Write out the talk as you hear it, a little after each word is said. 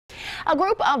A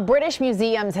group of British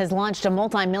museums has launched a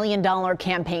multi-million-dollar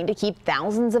campaign to keep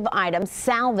thousands of items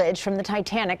salvaged from the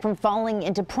Titanic from falling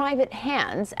into private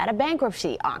hands at a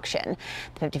bankruptcy auction.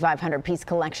 The 5,500-piece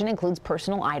collection includes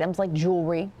personal items like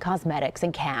jewelry, cosmetics,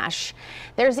 and cash.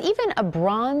 There's even a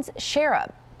bronze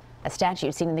cherub, a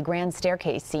statue seen in the grand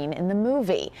staircase scene in the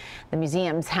movie. The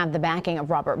museums have the backing of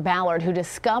Robert Ballard, who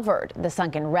discovered the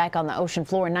sunken wreck on the ocean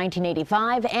floor in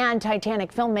 1985, and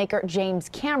Titanic filmmaker James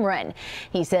Cameron.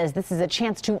 He says this is a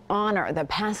chance to honor the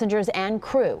passengers and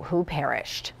crew who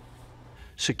perished.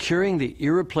 Securing the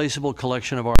irreplaceable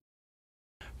collection of art,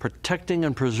 protecting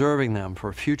and preserving them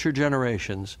for future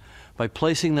generations by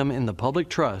placing them in the public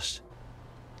trust.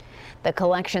 The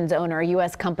collection's owner,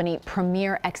 U.S. company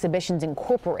Premier Exhibitions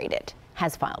Incorporated,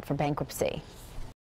 has filed for bankruptcy.